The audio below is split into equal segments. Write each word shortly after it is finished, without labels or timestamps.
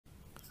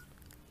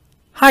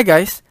Hi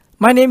guys,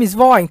 my name is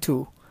Anh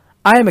Tú.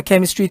 I am a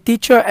chemistry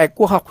teacher at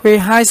Quốc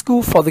High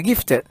School for the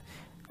Gifted.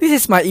 This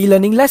is my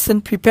e-learning lesson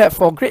prepared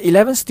for grade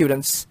 11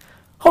 students.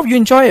 Hope you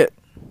enjoy it.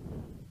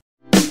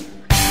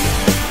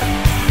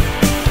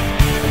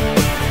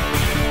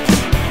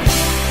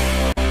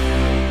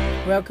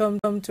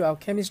 Welcome to our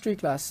chemistry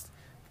class.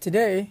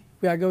 Today,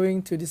 we are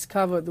going to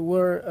discover the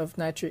world of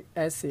nitric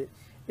acid,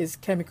 its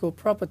chemical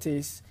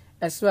properties,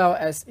 as well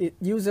as its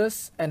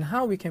uses and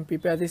how we can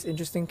prepare this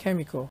interesting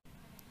chemical.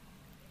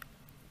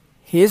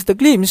 Here's the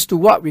glimpse to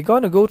what we're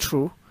going to go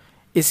through: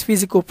 its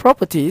physical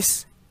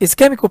properties, its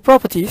chemical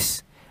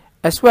properties,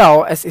 as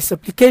well as its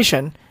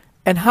application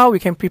and how we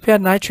can prepare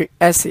nitric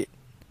acid.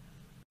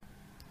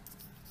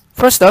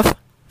 First off,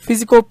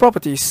 physical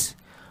properties.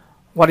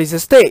 What is the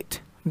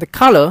state, the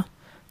color,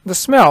 the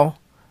smell,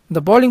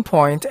 the boiling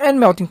point and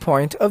melting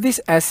point of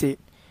this acid?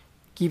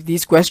 Keep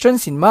these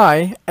questions in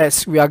mind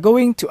as we are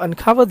going to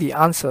uncover the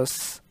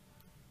answers.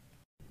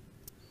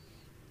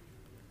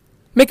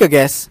 Make a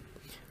guess.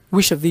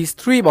 Which of these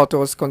three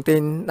bottles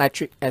contain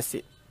nitric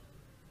acid?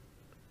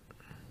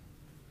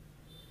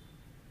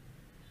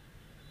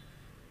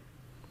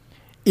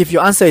 If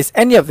your answer is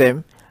any of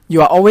them,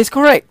 you are always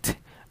correct,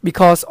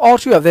 because all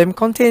three of them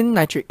contain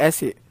nitric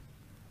acid.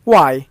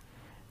 Why?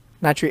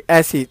 Nitric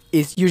acid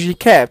is usually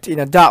kept in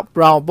a dark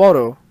brown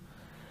bottle.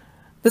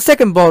 The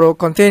second bottle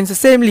contains the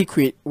same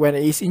liquid when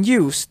it is in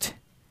use.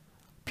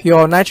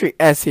 Pure nitric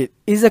acid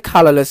is a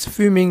colorless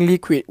fuming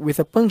liquid with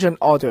a pungent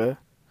odor.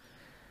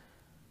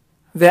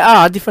 There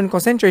are different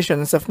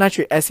concentrations of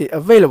nitric acid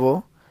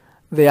available.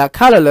 They are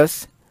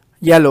colorless,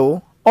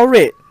 yellow, or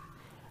red.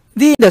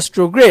 The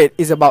industrial grade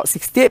is about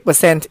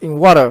 68% in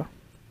water.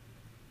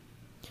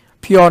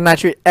 Pure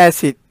nitric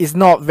acid is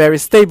not very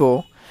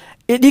stable.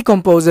 It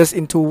decomposes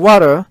into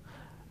water,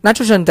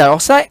 nitrogen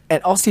dioxide,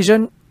 and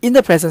oxygen in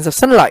the presence of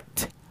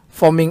sunlight,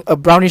 forming a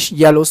brownish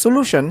yellow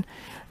solution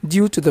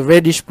due to the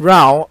reddish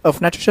brown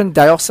of nitrogen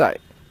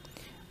dioxide.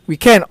 We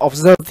can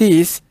observe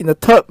this in the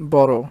third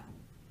bottle.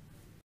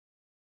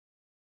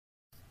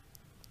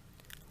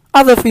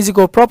 Other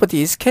physical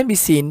properties can be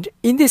seen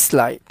in this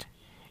slide.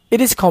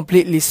 It is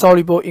completely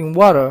soluble in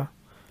water.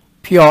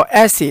 Pure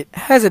acid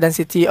has a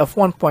density of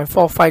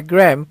 1.45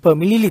 gram per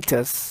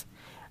milliliters.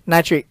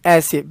 Nitric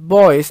acid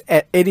boils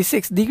at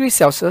 86 degrees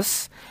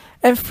Celsius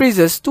and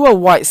freezes to a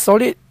white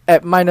solid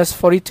at minus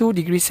 42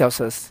 degrees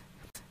Celsius.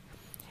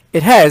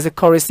 It has a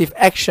corrosive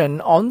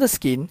action on the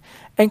skin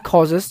and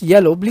causes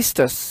yellow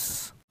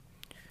blisters.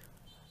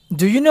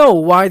 Do you know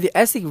why the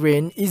acid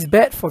rain is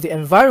bad for the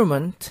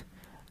environment?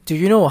 Do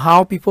you know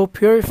how people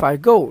purify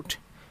gold?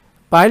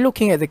 By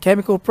looking at the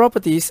chemical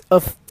properties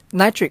of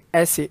nitric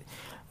acid,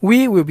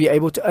 we will be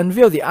able to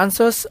unveil the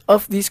answers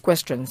of these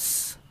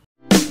questions.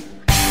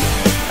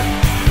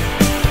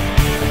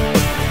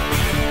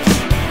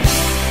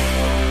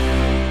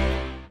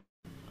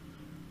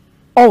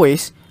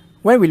 Always,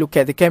 when we look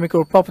at the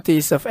chemical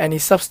properties of any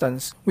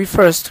substance, we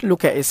first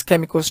look at its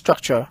chemical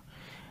structure.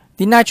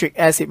 The nitric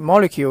acid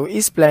molecule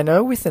is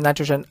planar with the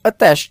nitrogen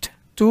attached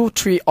to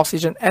 3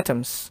 oxygen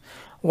atoms,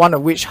 one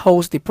of which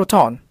holds the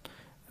proton.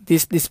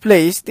 This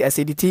displays the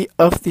acidity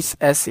of this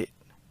acid.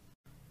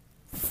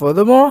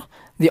 Furthermore,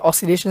 the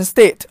oxidation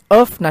state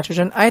of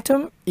nitrogen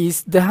atom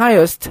is the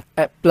highest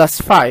at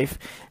 +5.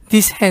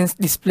 This hence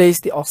displays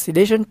the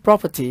oxidation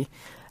property.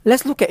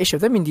 Let's look at each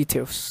of them in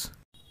details.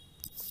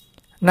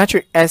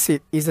 Nitric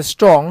acid is a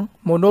strong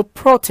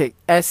monoprotic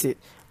acid,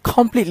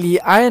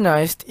 completely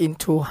ionized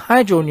into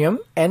hydronium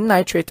and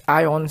nitrate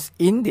ions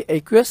in the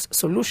aqueous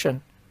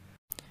solution.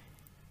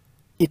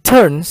 It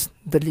turns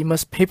the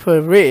litmus paper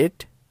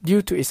red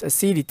due to its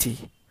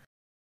acidity.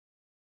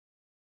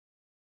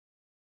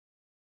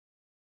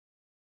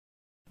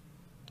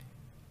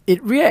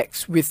 It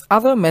reacts with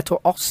other metal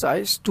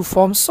oxides to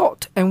form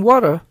salt and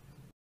water.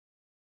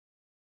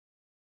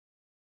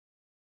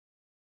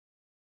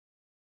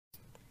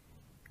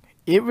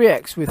 It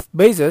reacts with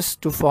bases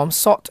to form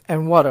salt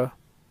and water.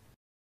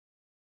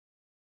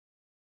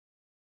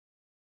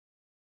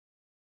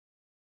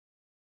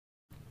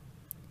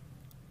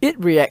 It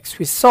reacts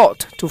with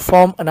salt to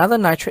form another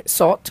nitrate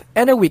salt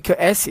and a weaker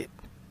acid.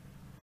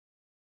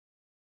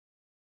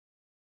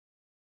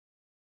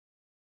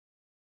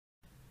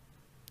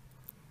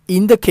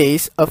 In the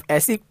case of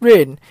acid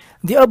rain,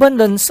 the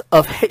abundance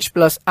of H+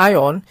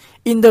 ion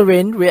in the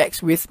rain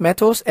reacts with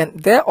metals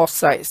and their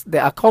oxides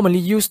that are commonly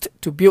used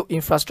to build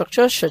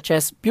infrastructure such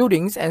as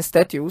buildings and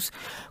statues,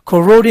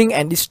 corroding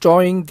and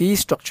destroying the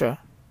structure.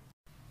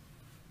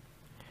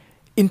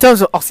 In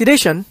terms of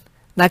oxidation,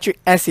 nitric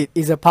acid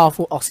is a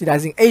powerful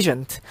oxidizing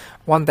agent,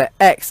 one that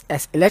acts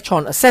as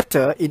electron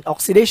acceptor in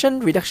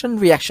oxidation-reduction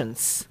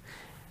reactions.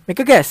 Make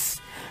a guess.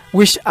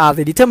 Which are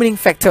the determining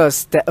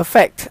factors that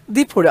affect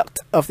the product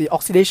of the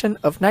oxidation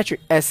of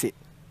nitric acid?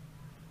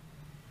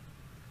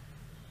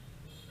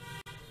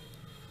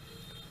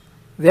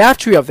 There are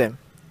 3 of them: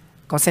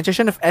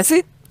 concentration of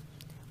acid,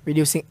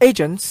 reducing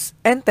agents,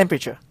 and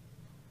temperature.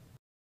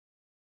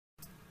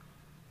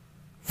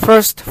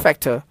 First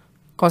factor,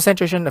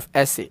 concentration of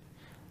acid.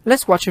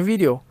 Let's watch a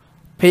video.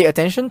 Pay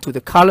attention to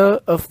the color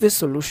of the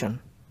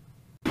solution.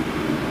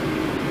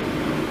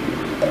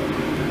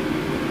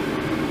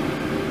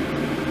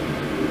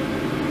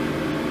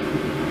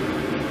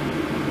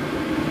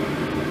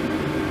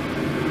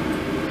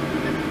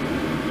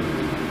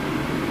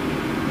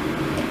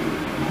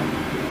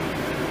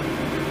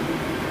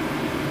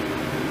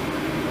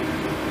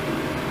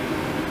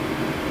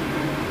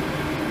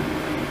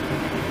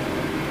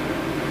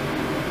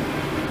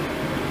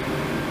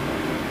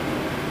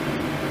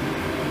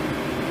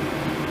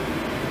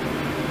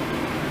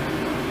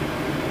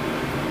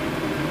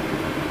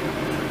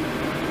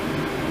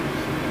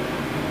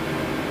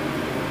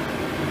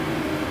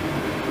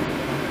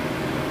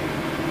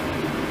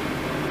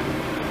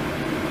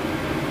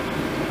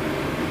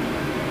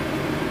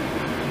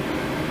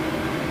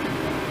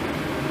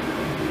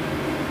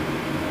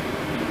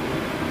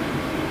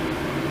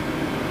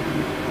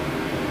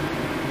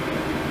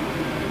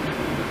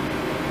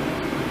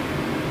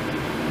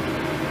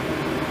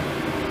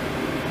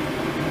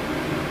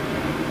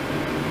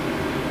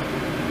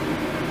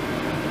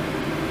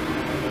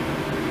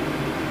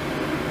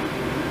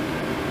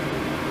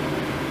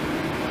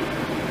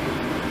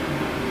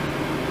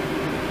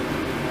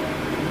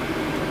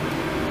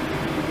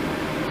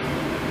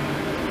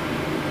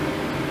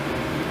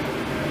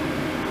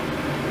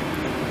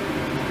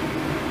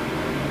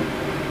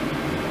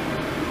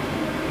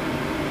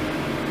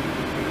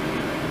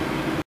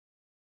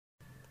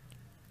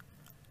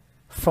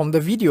 From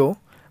the video,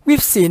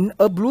 we've seen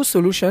a blue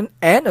solution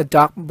and a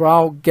dark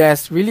brown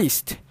gas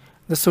released.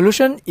 The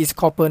solution is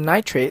copper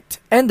nitrate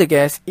and the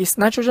gas is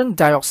nitrogen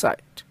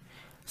dioxide.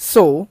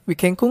 So, we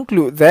can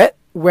conclude that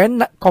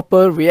when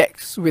copper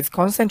reacts with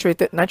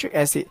concentrated nitric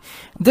acid,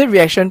 the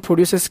reaction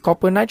produces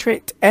copper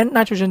nitrate and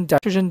nitrogen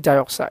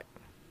dioxide.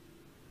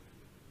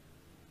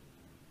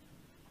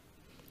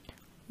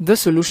 The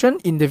solution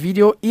in the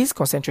video is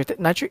concentrated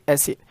nitric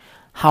acid.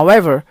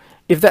 However,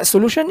 if that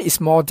solution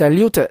is more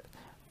diluted,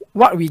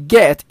 what we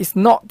get is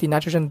not the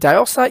nitrogen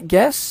dioxide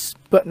gas,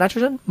 but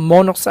nitrogen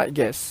monoxide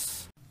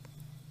gas.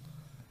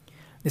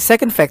 The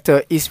second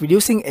factor is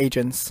reducing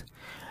agents.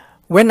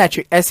 When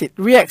nitric acid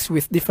reacts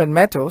with different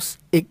metals,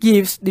 it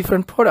gives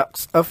different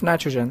products of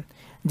nitrogen,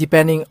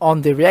 depending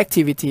on the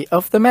reactivity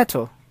of the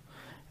metal.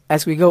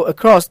 As we go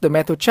across the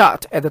metal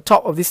chart at the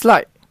top of this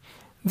slide,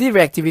 the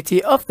reactivity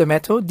of the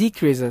metal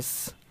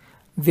decreases.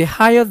 The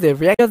higher the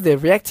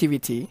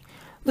reactivity,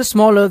 the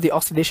smaller the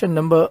oxidation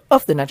number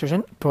of the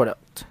nitrogen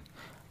product.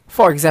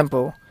 For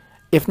example,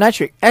 if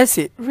nitric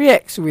acid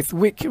reacts with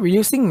weak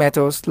reducing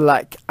metals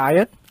like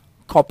iron,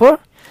 copper,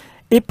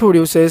 it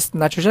produces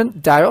nitrogen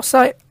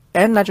dioxide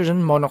and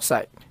nitrogen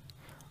monoxide.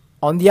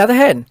 On the other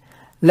hand,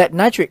 let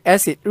nitric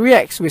acid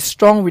reacts with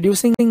strong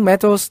reducing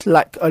metals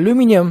like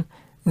aluminum,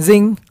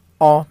 zinc,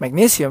 or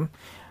magnesium,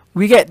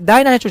 we get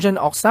dinitrogen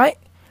oxide,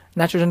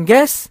 nitrogen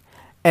gas,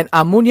 and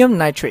ammonium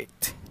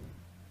nitrate.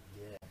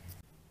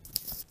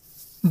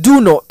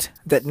 Do note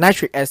that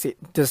nitric acid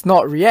does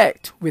not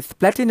react with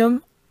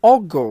platinum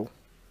or gold.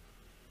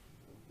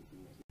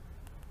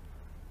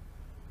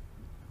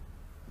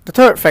 The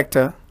third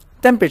factor,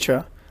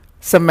 temperature.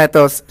 Some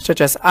metals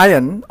such as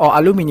iron or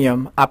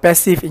aluminium are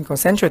passive in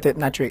concentrated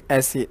nitric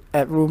acid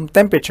at room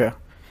temperature.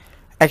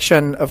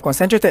 Action of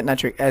concentrated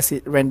nitric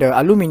acid render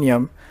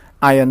aluminium,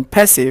 iron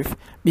passive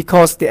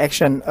because the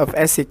action of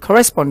acid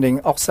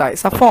corresponding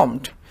oxides are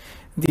formed.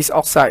 These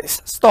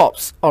oxides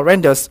stops or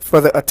renders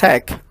further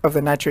attack of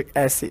the nitric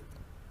acid.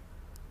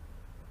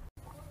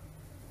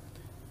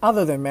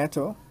 Other than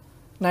metal,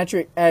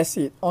 nitric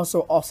acid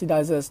also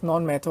oxidizes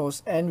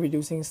non-metals and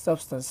reducing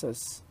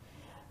substances.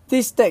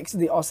 This takes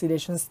the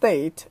oxidation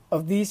state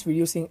of this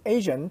reducing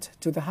agent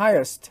to the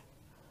highest.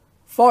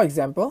 For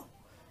example,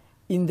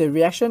 in the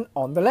reaction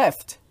on the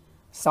left,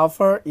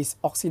 sulfur is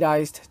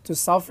oxidized to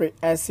sulfuric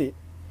acid,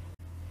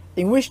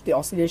 in which the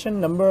oxidation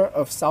number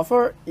of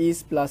sulfur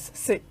is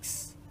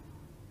 +6.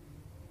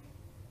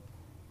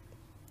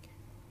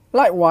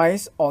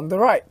 Likewise, on the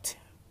right,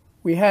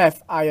 we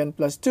have iron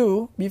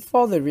 +2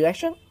 before the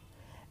reaction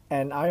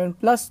and iron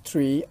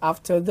 +3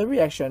 after the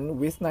reaction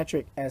with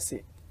nitric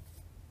acid.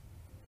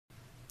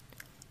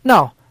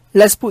 Now,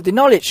 let's put the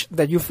knowledge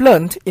that you've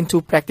learned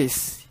into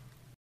practice.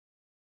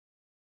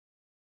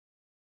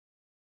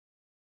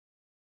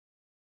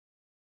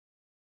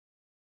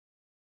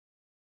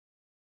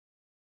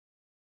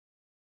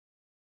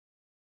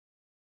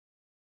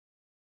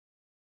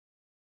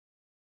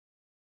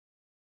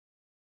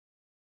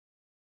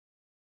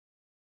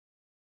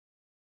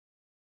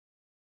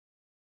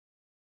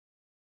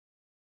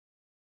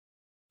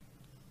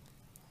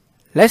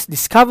 Let's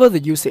discover the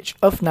usage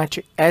of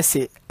nitric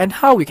acid and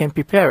how we can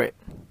prepare it.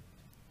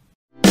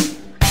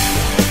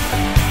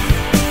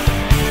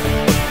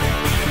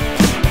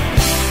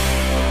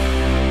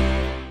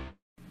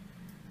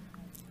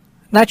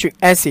 Nitric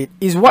acid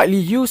is widely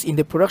used in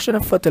the production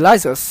of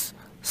fertilizers,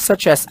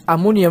 such as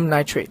ammonium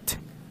nitrate.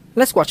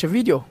 Let's watch a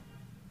video.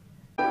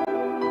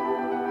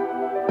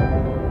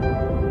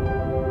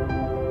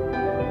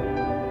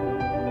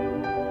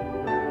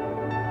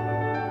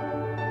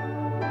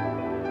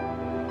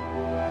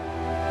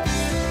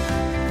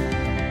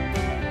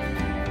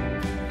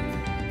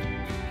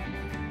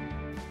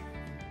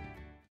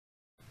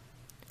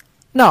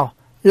 Now,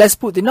 let's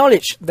put the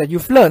knowledge that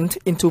you've learned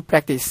into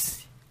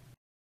practice.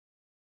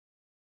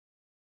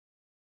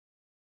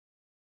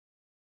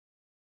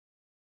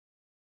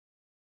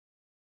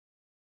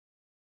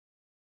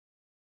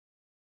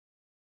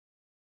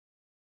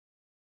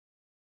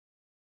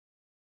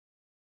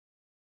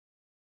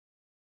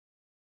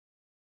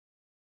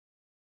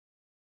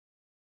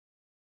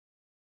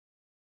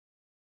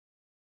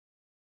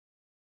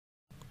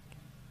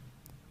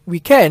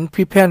 We can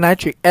prepare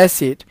nitric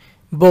acid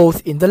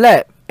both in the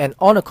lab and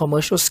on a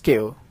commercial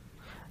scale.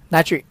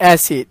 Nitric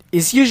acid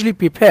is usually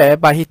prepared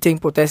by heating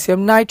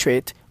potassium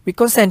nitrate with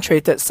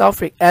concentrated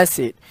sulfuric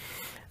acid.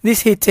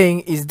 This heating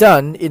is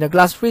done in a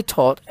glass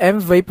retort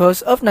and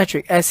vapors of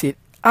nitric acid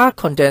are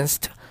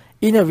condensed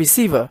in a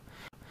receiver,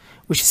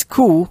 which is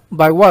cooled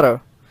by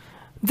water.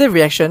 The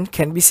reaction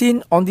can be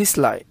seen on this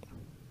slide.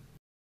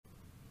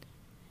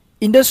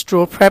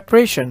 Industrial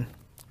preparation.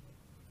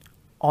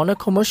 On a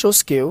commercial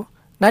scale,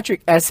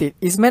 nitric acid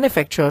is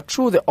manufactured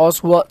through the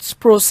Oswald's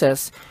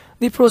process,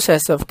 the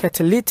process of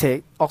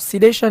catalytic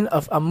oxidation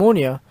of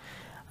ammonia.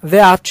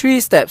 There are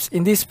 3 steps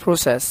in this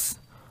process.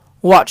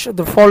 Watch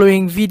the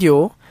following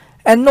video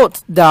and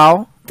note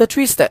down the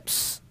 3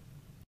 steps.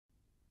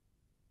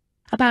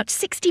 About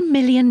 60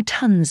 million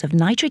tons of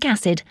nitric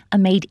acid are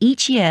made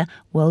each year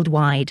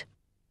worldwide.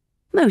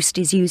 Most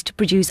is used to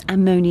produce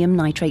ammonium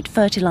nitrate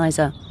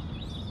fertilizer.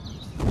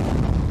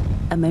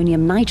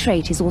 Ammonium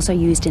nitrate is also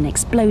used in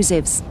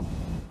explosives.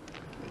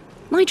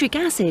 Nitric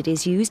acid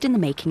is used in the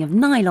making of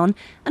nylon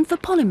and for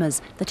polymers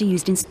that are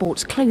used in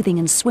sports clothing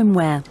and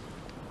swimwear.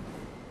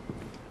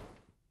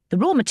 The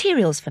raw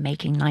materials for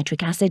making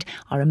nitric acid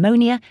are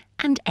ammonia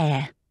and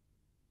air.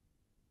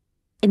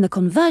 In the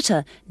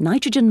converter,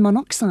 nitrogen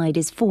monoxide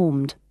is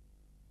formed.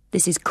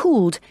 This is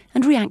cooled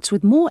and reacts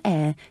with more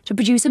air to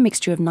produce a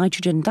mixture of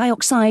nitrogen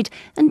dioxide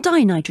and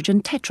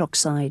dinitrogen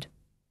tetroxide.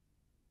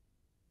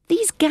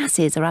 These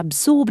gases are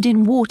absorbed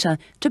in water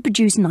to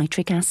produce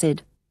nitric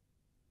acid.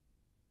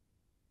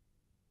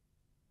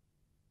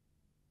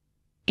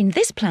 In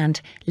this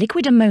plant,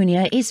 liquid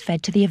ammonia is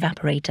fed to the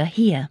evaporator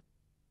here.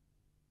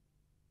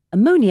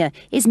 Ammonia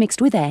is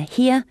mixed with air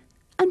here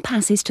and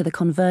passes to the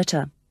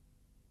converter.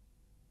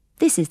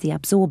 This is the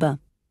absorber.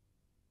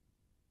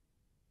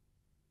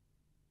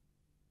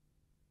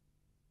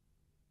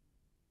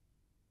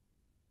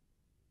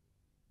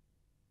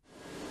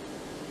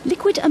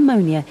 Liquid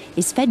ammonia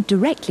is fed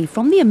directly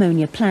from the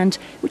ammonia plant,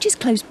 which is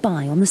close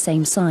by on the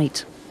same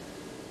site.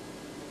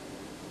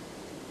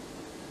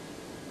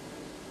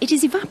 It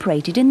is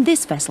evaporated in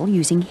this vessel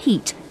using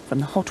heat from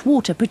the hot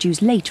water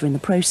produced later in the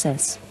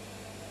process.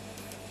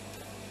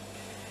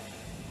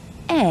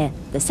 Air,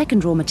 the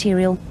second raw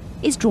material,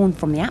 is drawn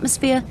from the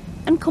atmosphere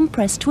and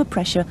compressed to a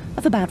pressure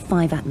of about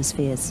 5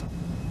 atmospheres.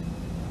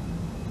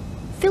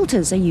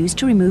 Filters are used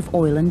to remove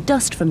oil and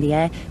dust from the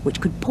air,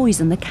 which could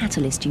poison the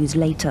catalyst used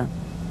later.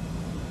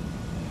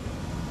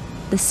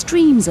 The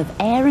streams of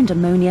air and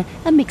ammonia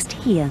are mixed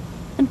here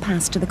and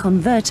passed to the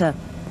converter,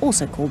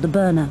 also called the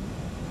burner.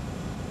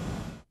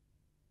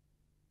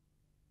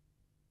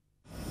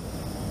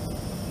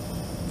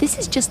 This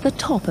is just the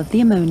top of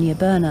the ammonia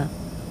burner.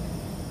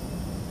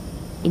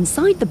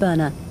 Inside the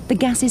burner, the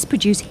gases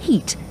produce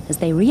heat as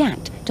they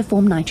react to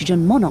form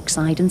nitrogen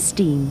monoxide and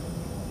steam.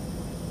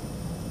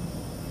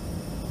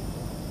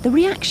 The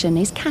reaction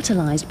is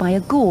catalyzed by a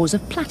gauze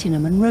of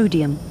platinum and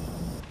rhodium.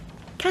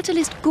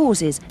 Catalyst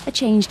gauzes are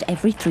changed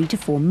every 3 to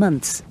 4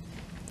 months.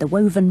 The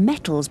woven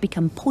metals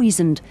become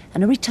poisoned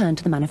and are returned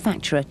to the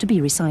manufacturer to be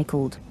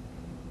recycled.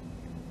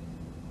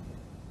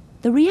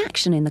 The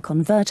reaction in the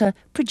converter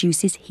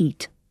produces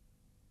heat.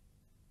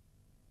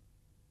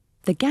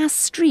 The gas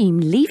stream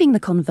leaving the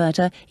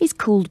converter is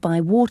cooled by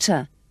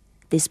water.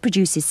 This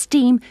produces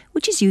steam,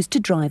 which is used to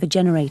drive a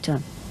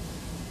generator.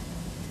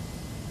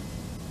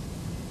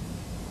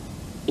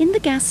 In the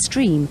gas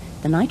stream,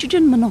 the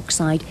nitrogen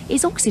monoxide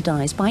is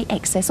oxidized by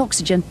excess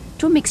oxygen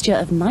to a mixture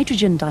of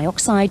nitrogen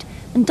dioxide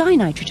and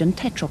dinitrogen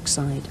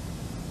tetroxide.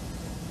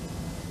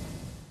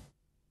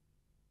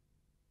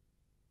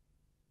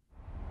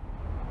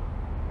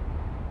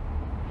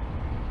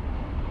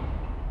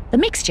 The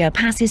mixture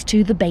passes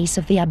to the base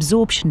of the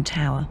absorption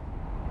tower.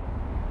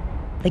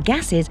 The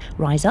gases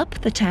rise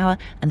up the tower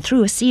and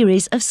through a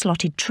series of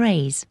slotted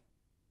trays.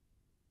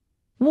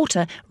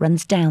 Water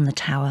runs down the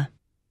tower.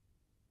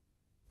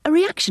 A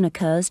reaction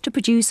occurs to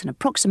produce an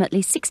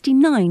approximately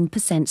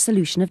 69%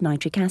 solution of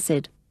nitric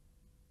acid.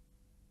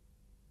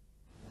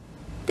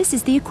 This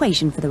is the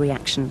equation for the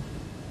reaction.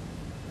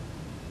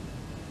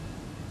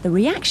 The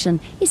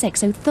reaction is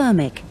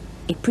exothermic.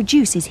 It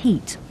produces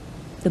heat.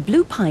 The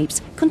blue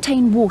pipes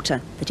contain water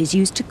that is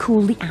used to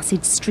cool the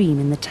acid stream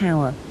in the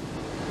tower.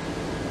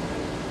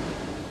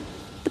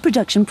 The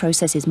production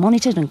process is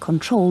monitored and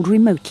controlled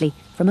remotely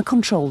from a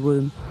control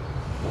room.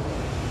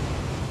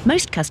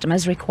 Most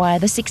customers require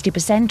the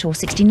 60% or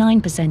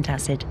 69%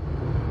 acid.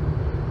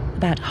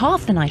 About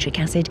half the nitric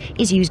acid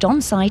is used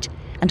on site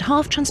and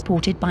half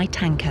transported by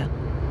tanker.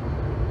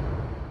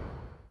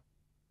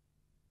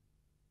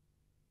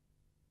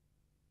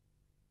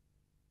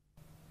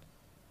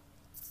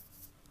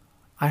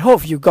 I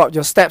hope you got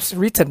your steps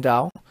written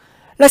down.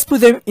 Let's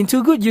put them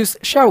into good use,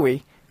 shall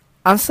we?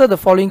 Answer the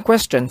following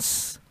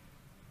questions.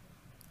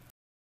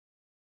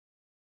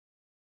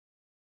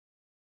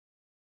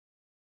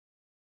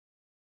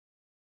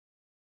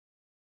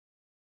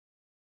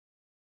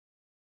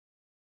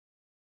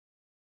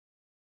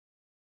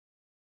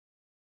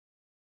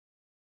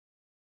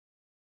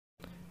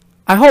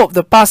 I hope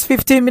the past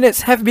 15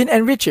 minutes have been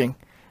enriching.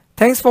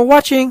 Thanks for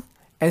watching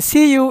and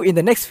see you in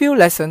the next few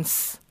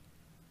lessons.